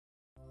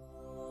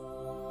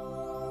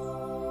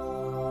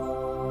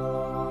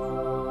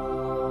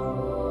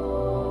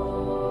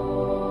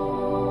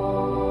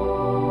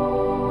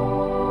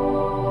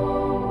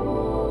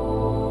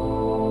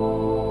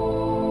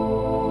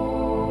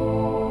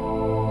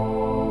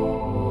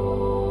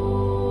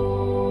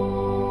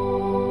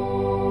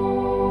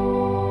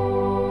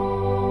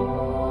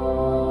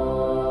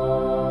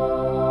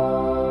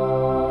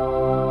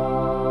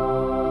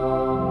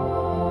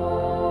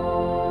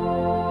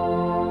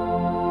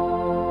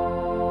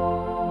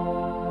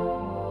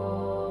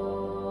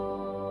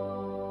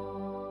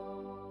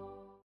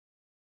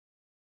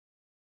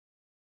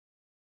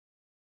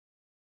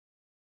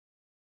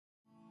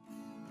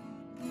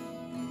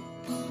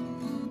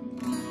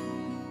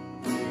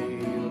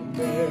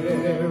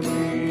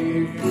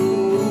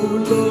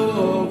full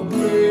of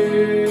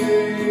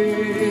grace,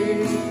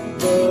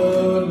 the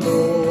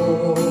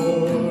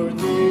Lord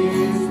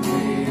is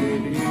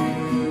with you.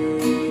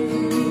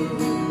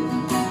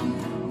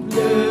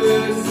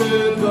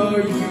 Blessed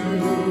are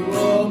you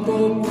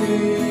among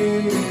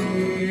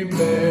women,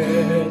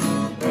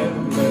 and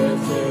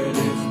blessed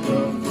is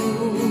the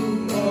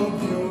fruit of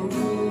your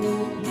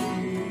womb,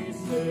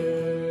 Jesus.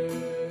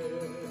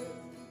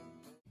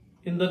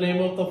 In the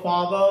name of the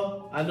Father,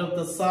 and of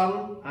the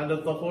Son, and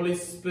of the Holy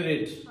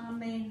Spirit.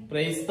 Amen.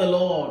 Praise the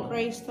Lord.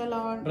 Praise the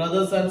Lord.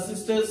 Brothers and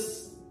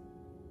sisters,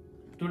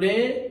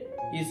 today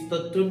is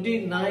the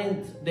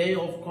 29th day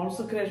of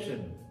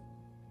consecration.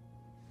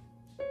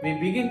 We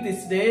begin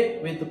this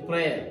day with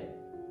prayer.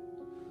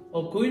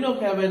 O Queen of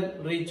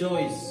Heaven,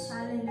 rejoice,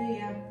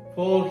 Hallelujah.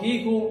 for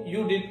he whom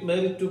you did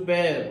merit to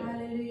bear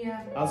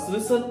Hallelujah. has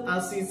risen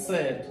as he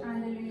said.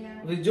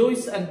 Hallelujah.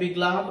 Rejoice and be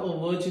glad, O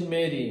Virgin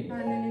Mary.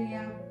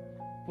 Hallelujah.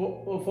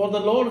 For the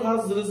Lord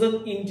has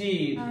risen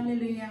indeed.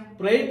 Hallelujah.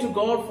 Pray to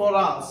God for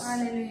us.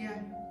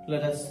 Hallelujah.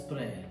 Let us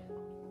pray.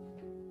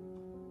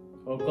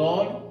 O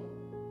God,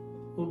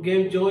 who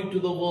gave joy to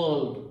the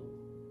world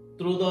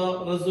through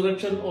the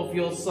resurrection of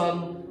your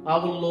Son,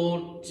 our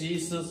Lord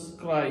Jesus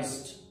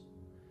Christ,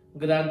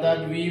 grant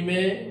that we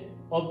may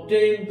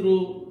obtain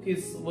through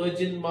his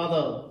Virgin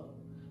Mother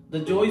the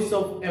joys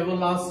of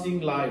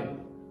everlasting life,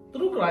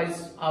 through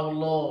Christ our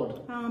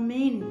Lord.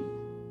 Amen.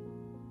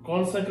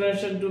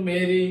 Consecration to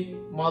Mary,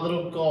 Mother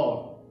of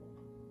God,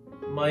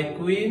 my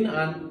Queen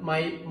and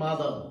my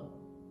Mother.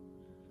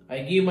 I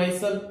give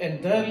myself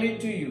entirely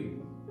to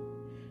you,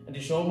 and to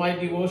show my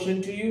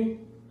devotion to you,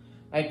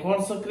 I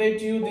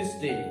consecrate you this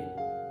day.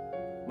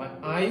 My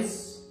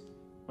eyes,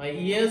 my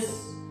ears,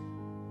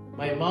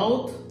 my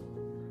mouth,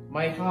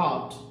 my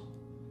heart,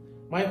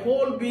 my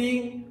whole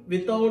being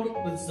without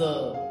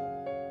reserve.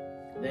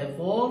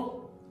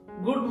 Therefore,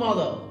 good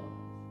Mother,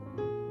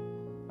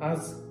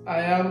 as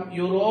I am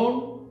your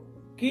own,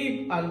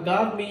 keep and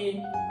guard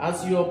me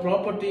as your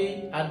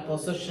property and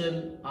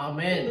possession.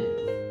 Amen.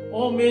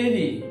 O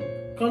Mary,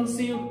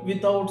 conceived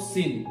without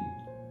sin,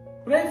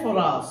 pray for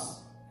us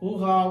who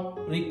have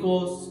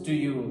recourse to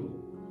you.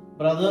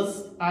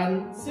 Brothers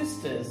and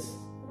sisters,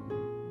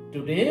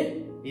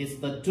 today is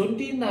the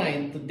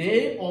 29th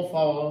day of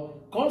our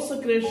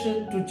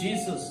consecration to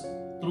Jesus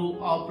through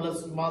our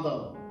Blessed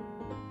Mother,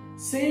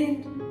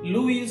 Saint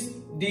Louis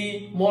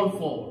de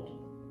Montfort.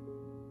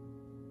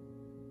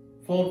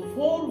 For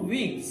 4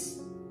 weeks,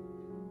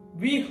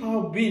 we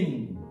have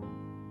been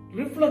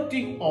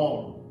reflecting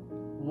on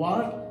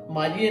what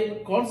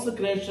Marian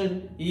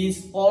consecration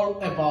is all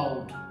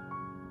about.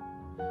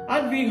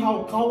 And we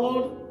have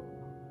covered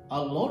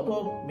a lot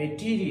of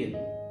material.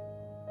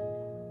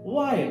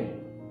 While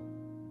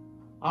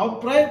our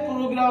prayer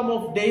program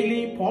of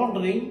daily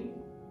pondering,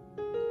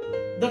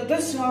 the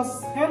test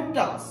has helped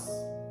us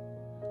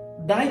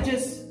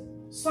digest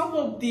some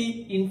of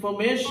the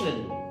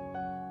information.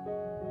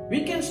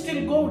 We can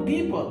still go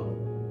deeper.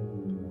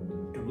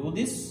 To do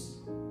this,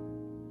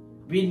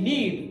 we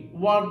need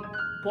what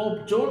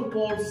Pope John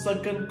Paul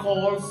II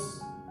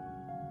calls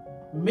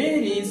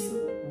Mary's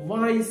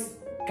wise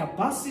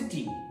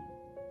capacity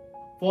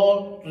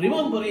for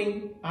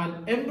remembering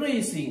and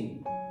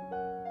embracing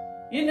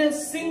in a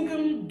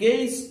single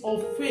gaze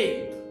of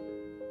faith.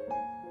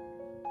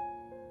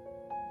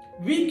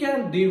 We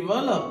can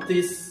develop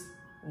this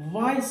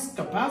wise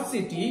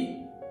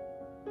capacity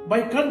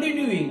by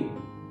continuing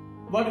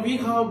what we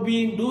have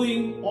been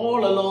doing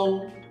all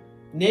along,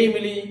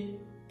 namely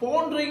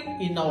pondering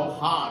in our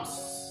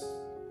hearts,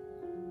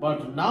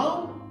 but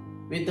now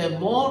with a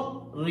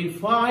more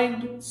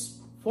refined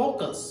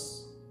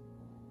focus.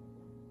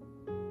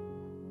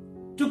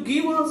 To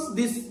give us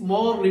this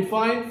more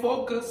refined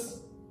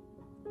focus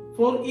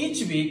for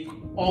each week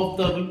of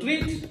the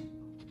retreat,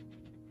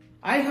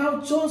 I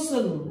have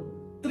chosen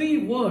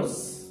 3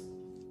 words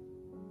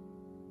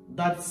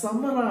that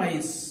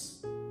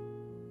summarize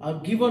a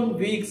given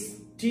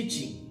week's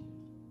teaching.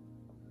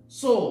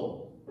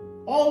 So,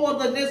 over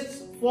the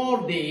next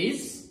 4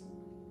 days,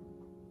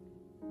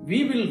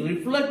 we will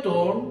reflect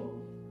on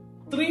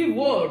 3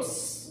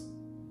 words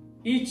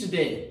each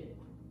day,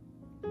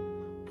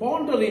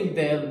 pondering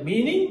their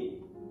meaning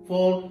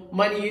for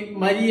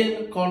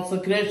Marian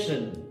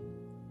consecration.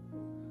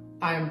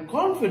 I am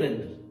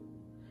confident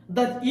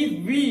that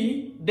if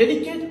we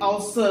dedicate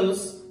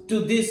ourselves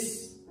to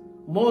this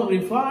more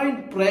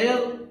refined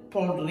prayer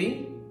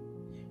pondering,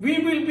 we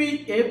will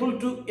be able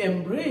to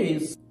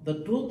embrace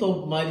the truth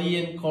of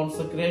Marian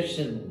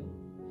consecration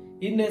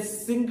in a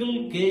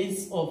single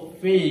gaze of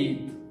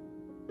faith.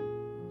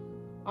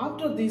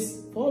 After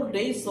these 4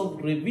 days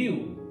of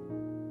review,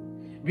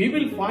 we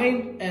will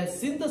find a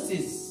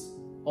synthesis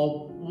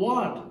of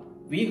what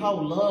we have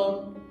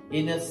learned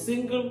in a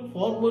single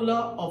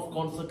formula of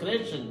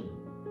consecration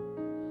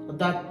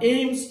that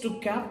aims to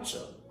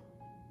capture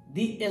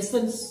the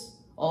essence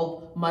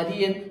of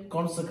Marian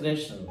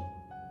consecration.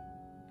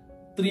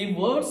 3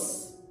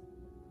 words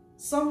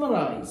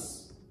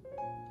summarize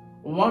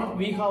what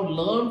we have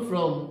learned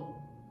from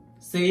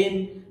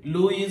Saint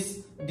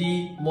Louis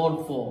de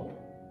Montfort.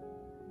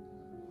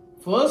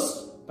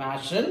 First,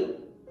 passion.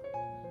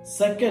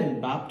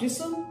 Second,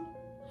 baptism.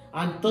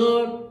 And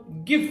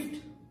third, gift.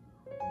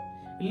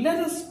 Let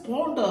us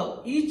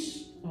ponder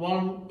each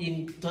one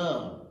in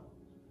turn.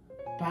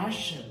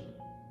 Passion.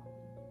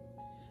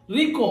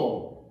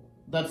 Recall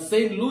that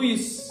Saint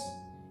Louis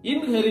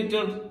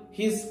inherited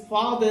his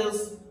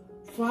father's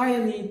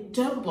fiery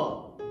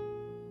temper.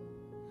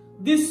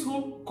 This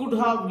could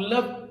have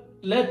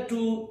led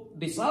to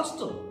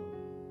disaster.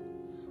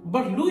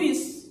 But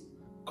Louis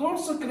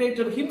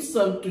consecrated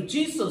himself to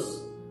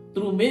Jesus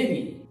through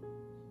Mary.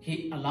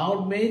 He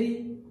allowed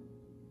Mary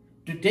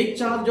to take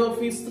charge of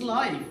his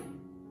life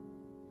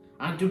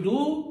and to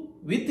do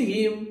with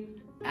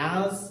him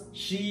as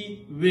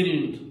she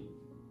willed.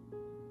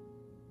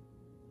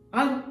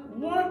 And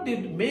what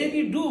did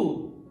Mary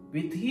do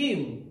with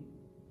him?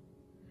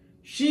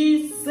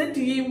 She set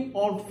him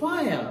on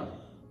fire.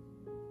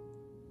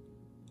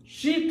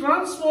 She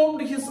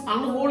transformed his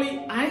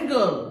unholy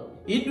anger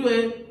into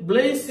a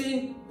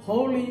blazing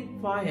holy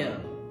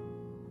fire.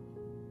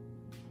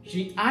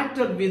 She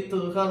acted with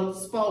her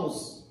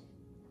spouse,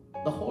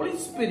 the Holy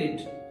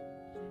Spirit,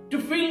 to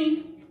fill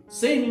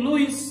Saint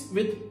Louis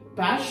with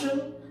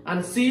passion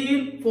and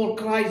zeal for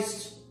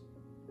Christ.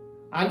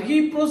 And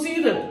he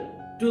proceeded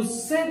to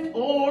set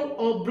all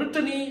of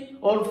Brittany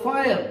on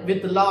fire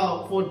with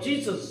love for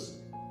Jesus,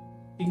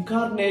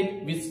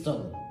 incarnate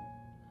wisdom.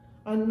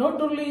 And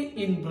not only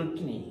in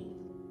Brittany,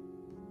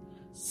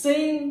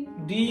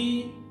 Saint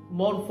de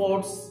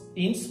Montfort's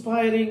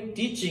inspiring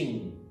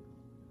teaching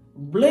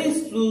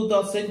blazed through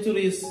the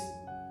centuries,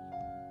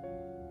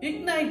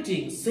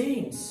 igniting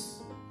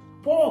saints,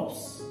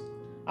 popes,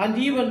 and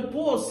even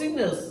poor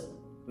sinners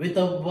with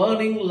a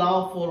burning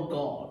love for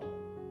God.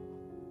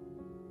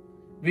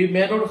 We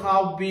may not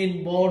have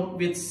been born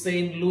with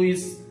Saint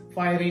Louis'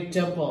 fiery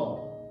temper,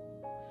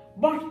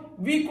 but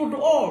we could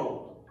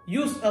all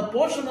use a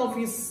portion of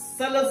his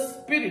zealous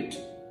spirit.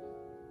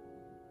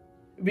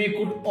 We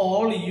could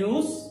all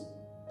use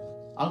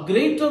a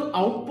greater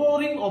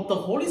outpouring of the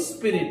Holy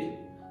Spirit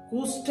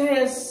who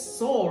stirs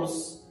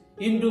souls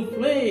into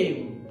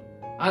flame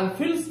and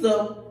fills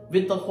them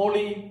with the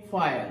holy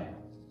fire.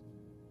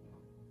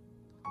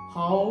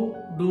 How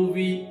do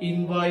we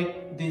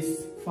invite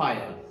this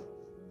fire?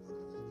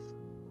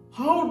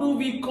 How do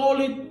we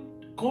call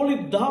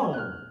it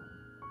down?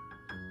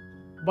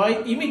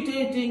 By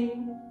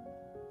imitating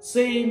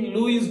Saint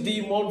Louis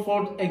de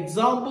Montfort's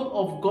example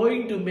of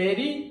going to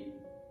Mary,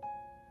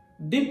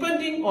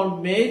 depending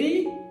on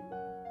Mary,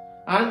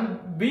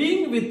 and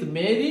being with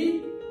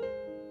Mary.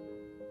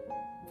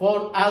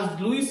 For as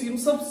Louis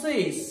himself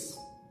says,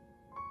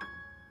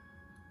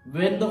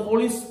 when the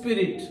Holy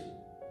Spirit,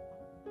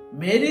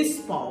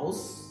 Mary's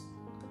spouse,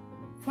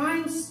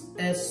 finds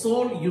a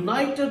soul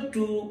united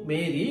to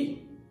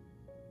Mary,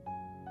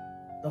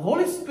 the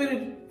Holy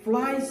Spirit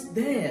flies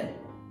there.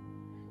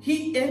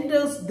 He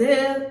enters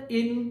there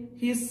in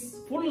his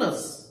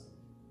fullness.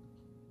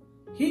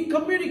 He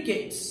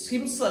communicates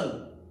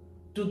himself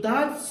to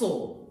that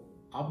soul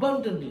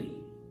abundantly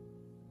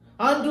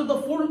and to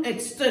the full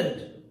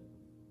extent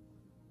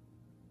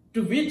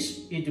to which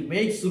it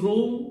makes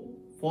room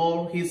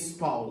for his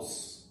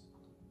spouse.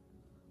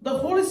 The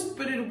Holy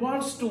Spirit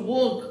wants to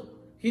work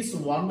his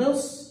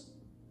wonders,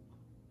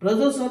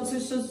 brothers and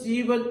sisters,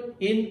 even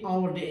in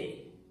our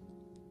day.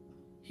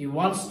 He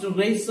wants to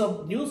raise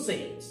up new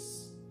saints.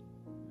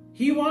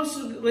 He wants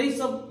to raise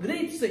up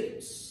great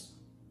saints.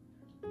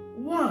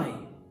 Why?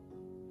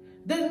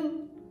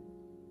 Then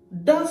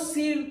does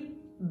he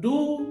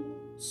do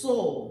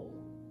so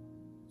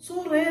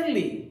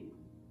rarely?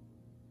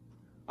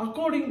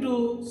 According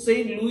to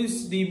Saint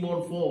Louis de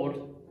Montfort,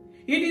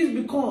 it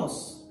is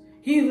because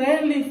he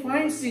rarely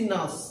finds in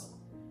us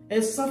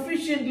a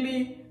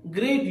sufficiently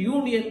great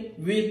union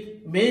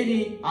with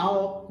Mary,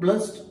 our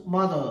blessed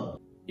Mother.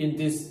 In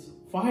this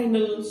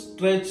final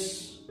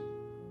stretch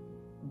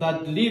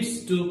that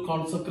leads to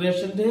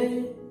Consecration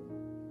Day,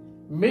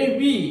 may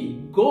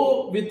we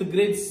go with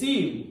great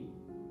zeal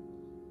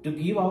to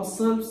give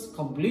ourselves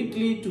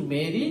completely to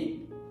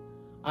Mary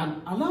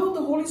and allow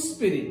the Holy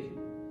Spirit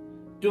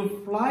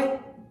to fly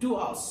to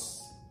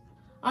us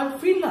and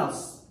fill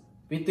us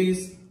with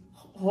his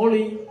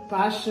holy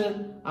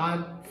passion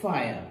and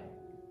fire.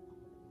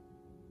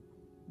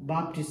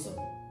 Baptism.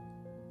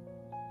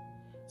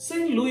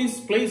 Saint Louis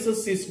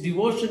places his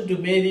devotion to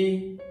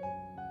Mary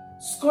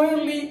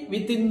squarely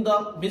within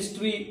the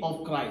mystery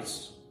of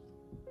Christ.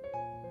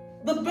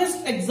 The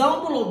best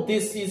example of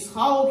this is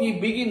how he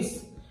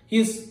begins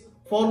his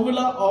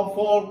formula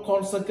for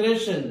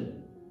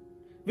consecration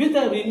with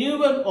a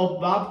renewal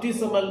of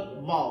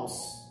baptismal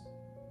vows.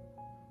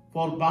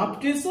 For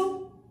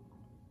baptism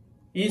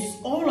is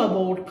all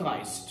about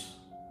Christ.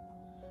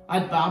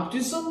 At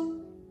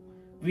baptism,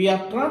 we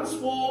are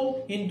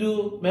transformed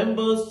into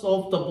members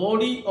of the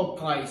body of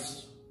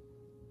Christ,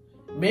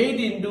 made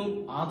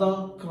into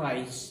other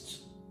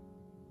Christ.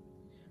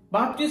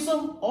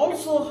 Baptism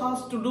also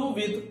has to do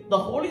with the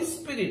Holy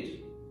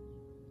Spirit.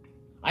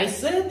 I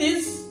say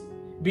this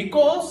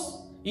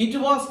because it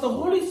was the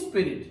Holy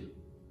Spirit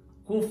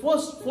who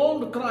first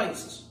formed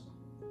Christ,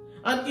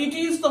 and it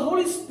is the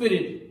Holy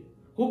Spirit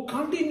who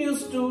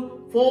continues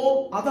to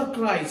form other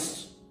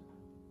Christ,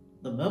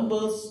 the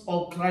members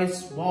of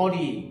Christ's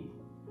body,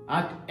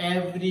 at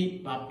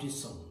every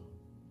baptism.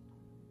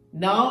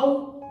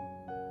 Now,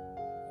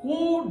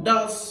 who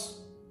does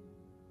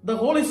the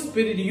Holy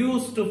Spirit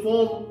use to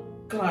form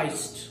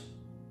Christ?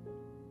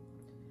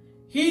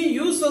 He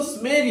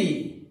uses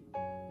Mary,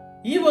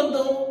 even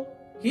though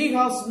he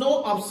has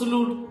no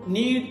absolute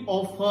need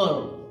of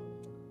her.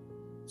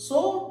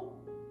 So,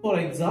 for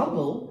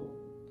example,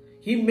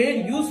 he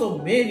made use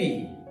of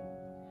Mary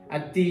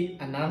at the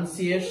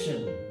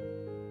Annunciation,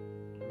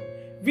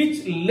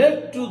 which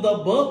led to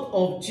the birth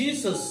of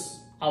Jesus,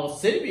 our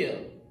Savior.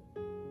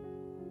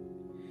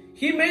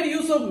 He made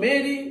use of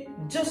Mary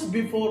just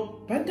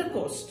before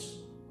Pentecost,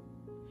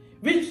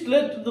 which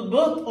led to the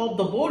birth of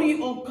the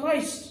body of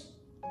Christ,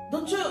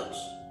 the church.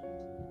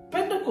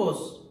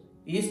 Pentecost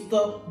is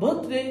the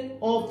birthday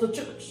of the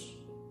church.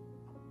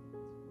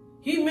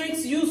 He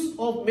makes use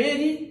of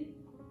Mary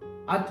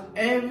at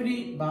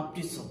every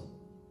baptism,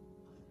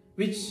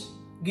 which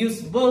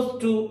gives birth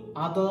to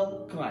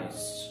other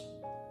Christ,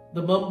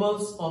 the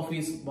members of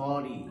his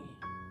body.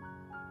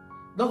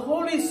 The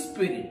Holy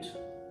Spirit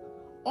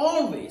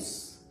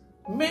always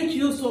makes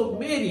use of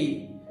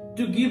Mary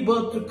to give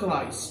birth to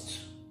Christ.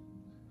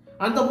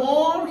 And the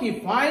more he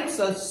finds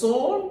a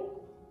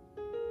soul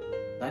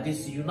that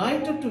is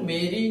united to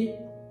Mary,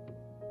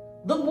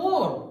 the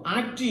more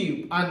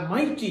active and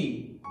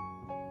mighty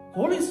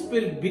Holy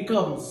Spirit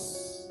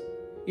becomes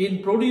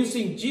in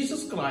producing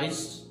Jesus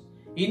Christ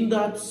in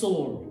that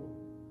soul,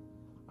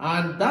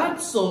 and that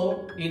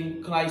soul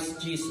in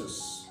Christ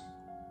Jesus.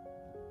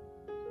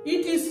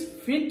 It is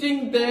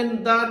fitting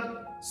then that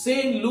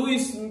Saint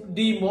Louis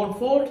de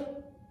Montfort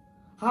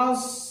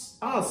has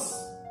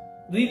us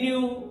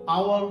renew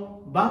our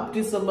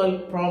baptismal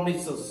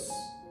promises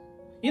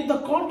in the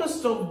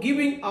context of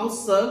giving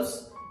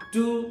ourselves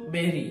to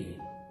Mary.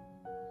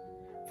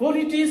 For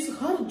it is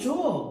her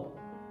job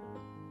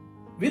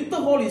with the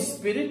Holy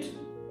Spirit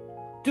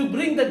to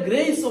bring the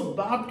grace of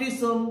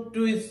baptism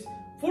to its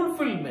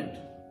fulfillment.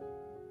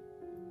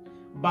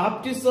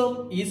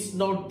 Baptism is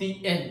not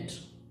the end.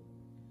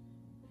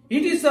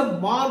 It is a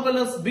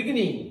marvelous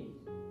beginning,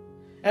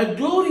 a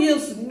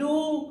glorious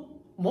new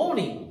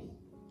morning.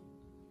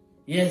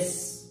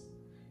 Yes,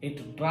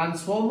 it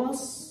transforms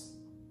us,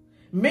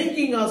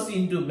 making us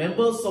into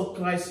members of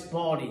Christ's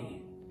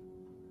body.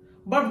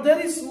 But there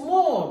is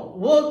more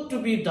work to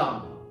be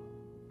done.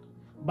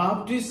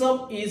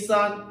 Baptism is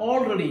an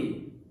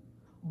already,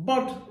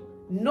 but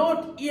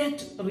not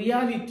yet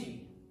reality.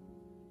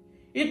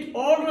 It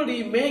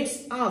already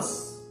makes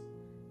us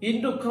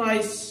into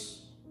Christ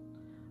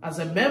as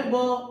a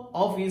member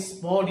of his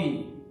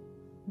body,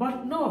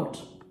 but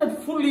not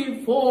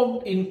fully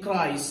formed in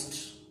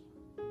Christ.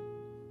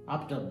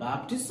 After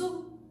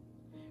baptism,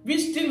 we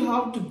still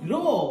have to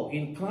grow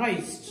in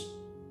Christ,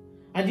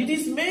 and it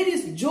is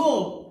Mary's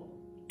job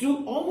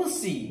to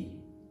oversee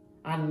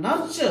and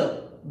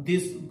nurture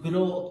this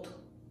growth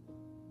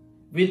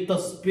with the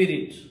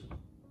Spirit.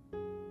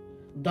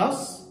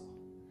 Thus,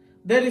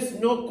 there is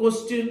no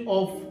question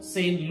of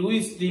Saint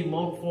Louis de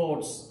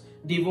Montfort's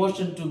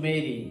devotion to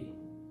Mary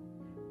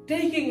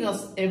taking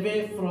us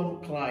away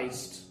from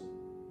Christ.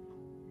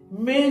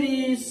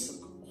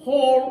 Mary's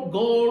whole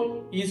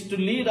goal is to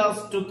lead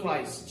us to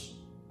Christ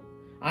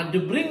and to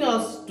bring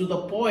us to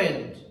the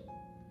point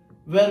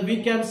where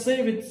we can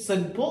say with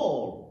St.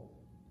 Paul,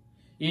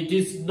 "It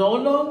is no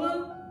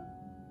longer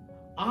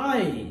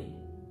I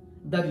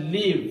that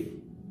live,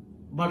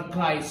 but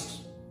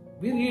Christ."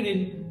 We read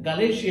in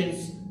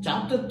Galatians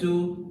chapter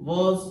 2,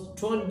 verse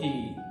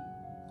 20.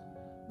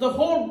 The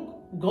whole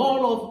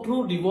goal of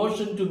true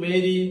devotion to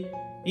Mary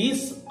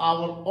is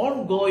our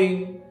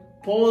ongoing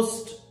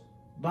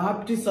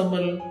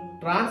post-baptismal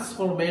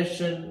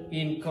transformation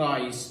in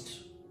Christ.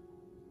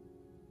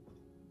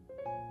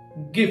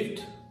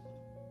 Gift.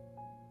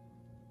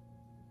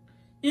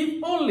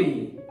 If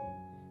only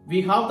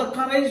we have the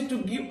courage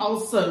to give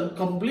ourselves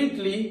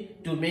completely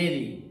to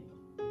Mary,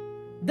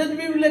 then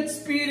we will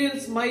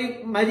experience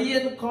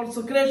Marian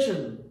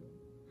consecration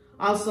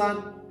as an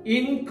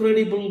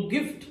incredible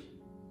gift.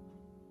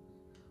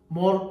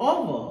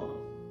 Moreover,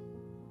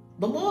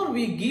 the more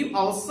we give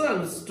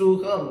ourselves to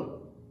her,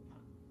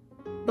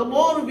 the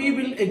more we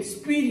will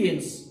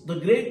experience the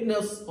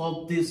greatness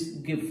of this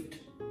gift.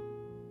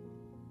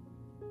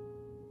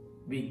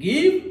 We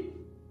give,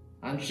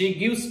 and she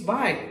gives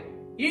back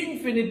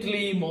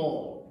infinitely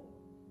more.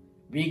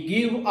 We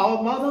give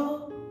our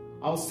mother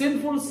our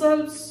sinful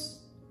selves,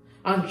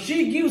 and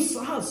she gives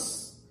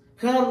us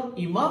her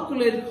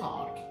immaculate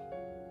heart.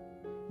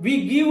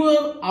 We give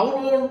her our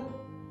own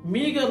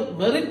meager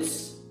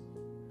merits,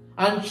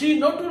 and she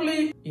not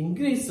only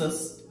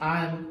increases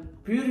and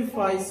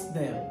purifies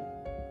them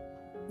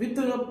with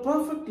her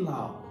perfect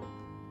love,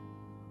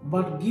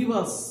 but gives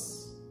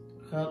us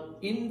her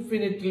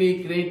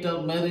infinitely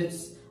greater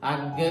merits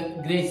and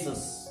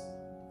graces.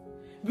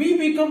 we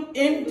become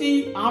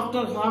empty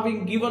after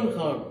having given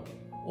her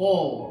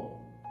all,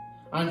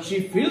 and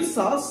she fills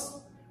us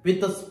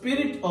with the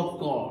Spirit of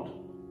God.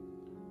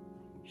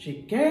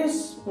 She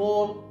cares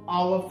for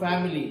our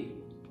family,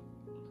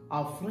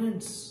 our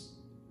friends,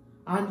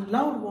 and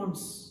loved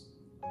ones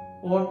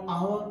on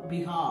our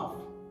behalf,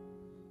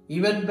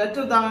 even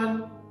better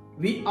than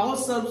we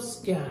ourselves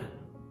can.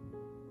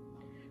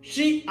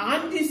 She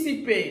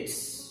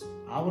anticipates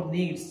our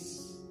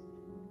needs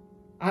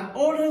and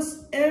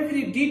orders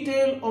every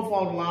detail of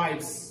our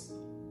lives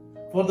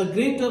for the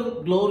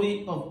greater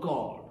glory of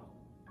God.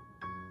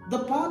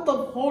 The path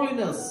of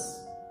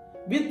holiness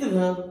with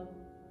her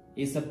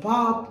is a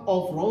path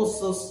of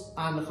roses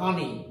and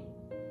honey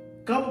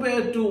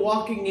compared to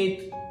walking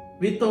it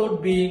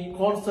without being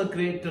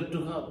consecrated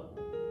to her.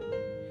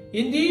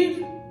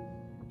 Indeed,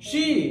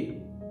 she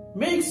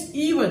makes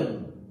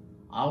even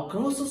our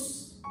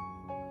crosses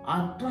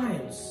and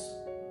trials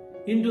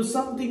into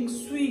something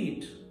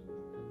sweet,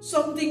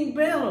 something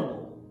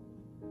bearable.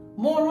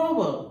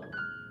 Moreover,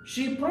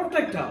 she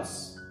protects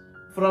us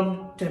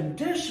from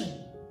temptation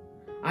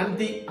and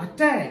the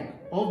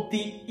attack of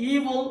the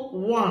evil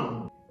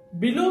one.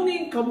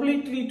 Belonging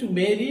completely to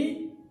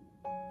Mary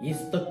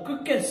is the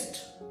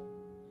quickest,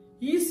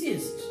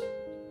 easiest,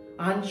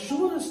 and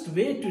surest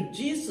way to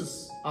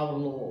Jesus our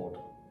Lord.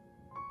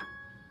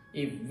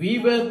 If we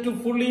were to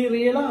fully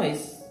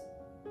realize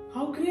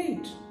how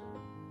great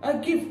a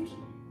gift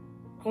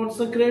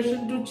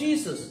consecration to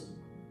Jesus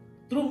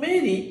through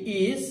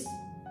Mary is,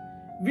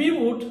 we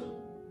would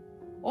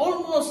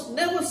almost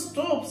never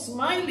stop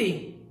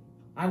smiling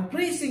and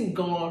praising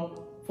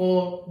God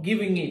for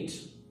giving it.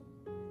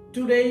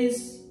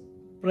 Today's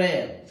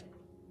prayer.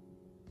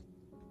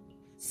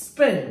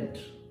 Spend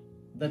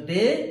the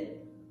day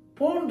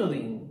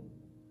pondering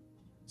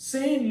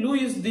Saint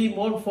Louis de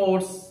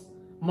Montfort's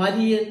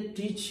Marian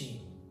teaching,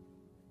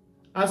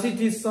 as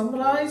it is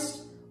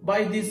summarized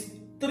by these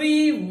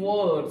three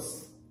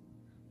words: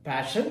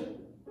 passion,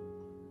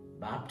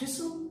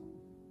 baptism,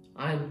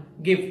 and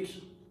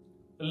gift.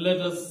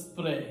 Let us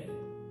pray.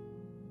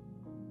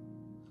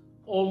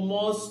 O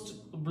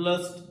most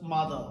blessed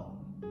Mother,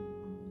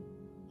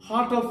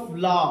 heart of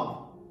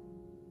love,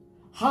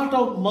 heart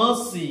of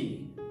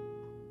mercy,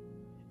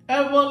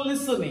 ever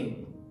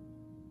listening,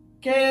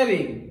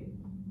 caring,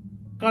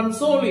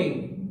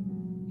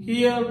 consoling,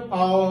 hear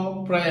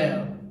our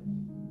prayer.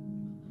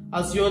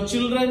 As your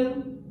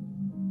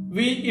children,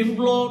 we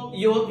implore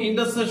your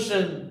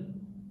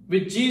intercession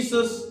with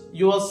Jesus,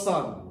 your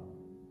Son.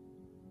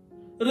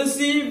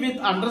 Receive with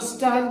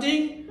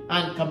understanding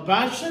and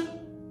compassion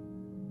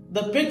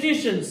the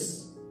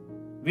petitions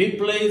we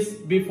place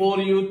before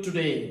you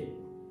today.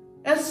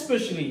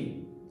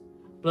 Especially,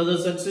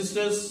 brothers and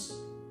sisters,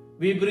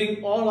 we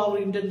bring all our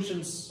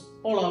intentions,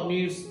 all our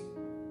needs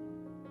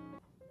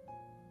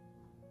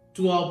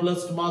to our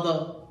Blessed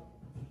Mother.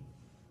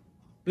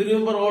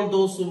 Remember all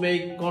those who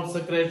make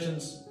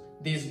consecrations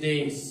these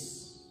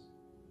days.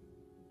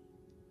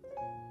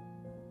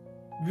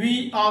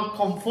 We are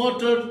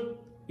comforted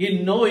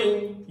in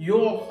knowing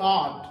your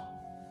heart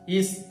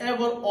is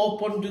ever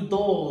open to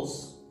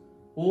those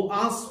who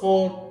ask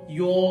for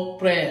your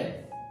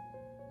prayer.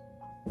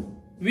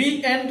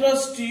 We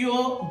entrust to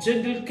your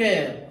gentle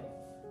care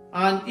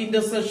and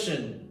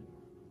intercession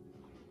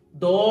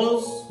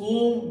those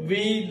whom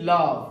we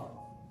love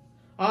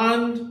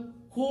and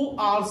who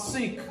are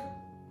sick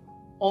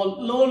or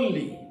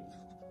lonely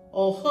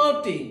or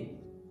hurting.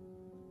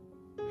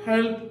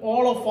 Help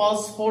all of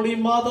us, Holy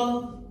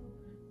Mother,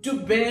 to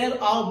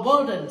bear our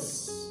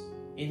burdens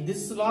in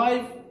this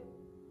life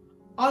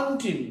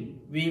until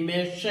we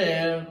may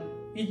share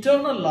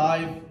eternal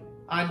life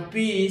and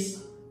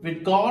peace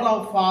with God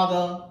our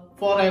Father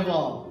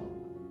forever.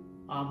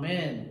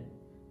 Amen.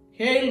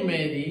 Hail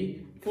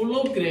Mary, full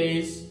of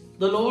grace,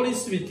 the Lord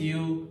is with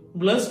you.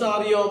 Blessed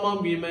are you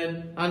among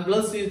women, and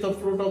blessed is the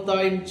fruit of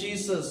thy womb,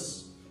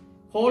 Jesus.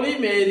 Holy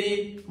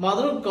Mary,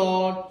 Mother of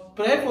God,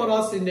 pray for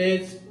us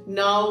sinners,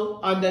 now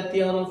and at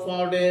the hour of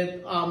our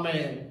death.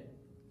 Amen.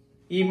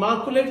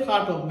 Immaculate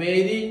Heart of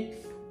Mary,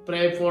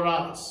 pray for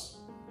us.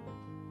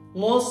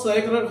 Most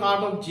Sacred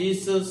Heart of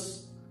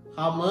Jesus,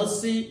 have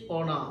mercy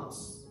on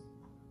us.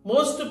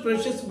 Most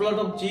precious blood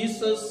of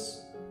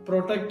Jesus,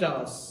 protect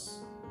us.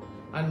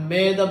 And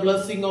may the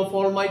blessing of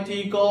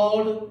Almighty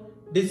God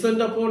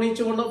descend upon each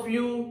one of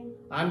you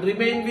and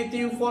remain with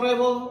you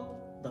forever,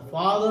 the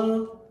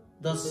Father,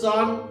 the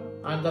Son,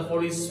 and the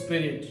Holy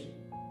Spirit.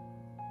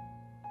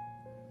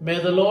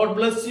 May the Lord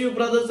bless you,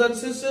 brothers and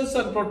sisters,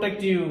 and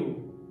protect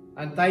you.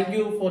 And thank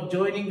you for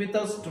joining with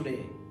us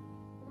today.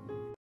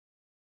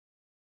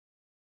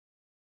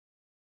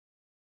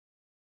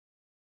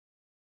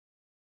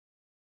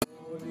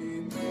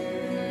 Holy Mary,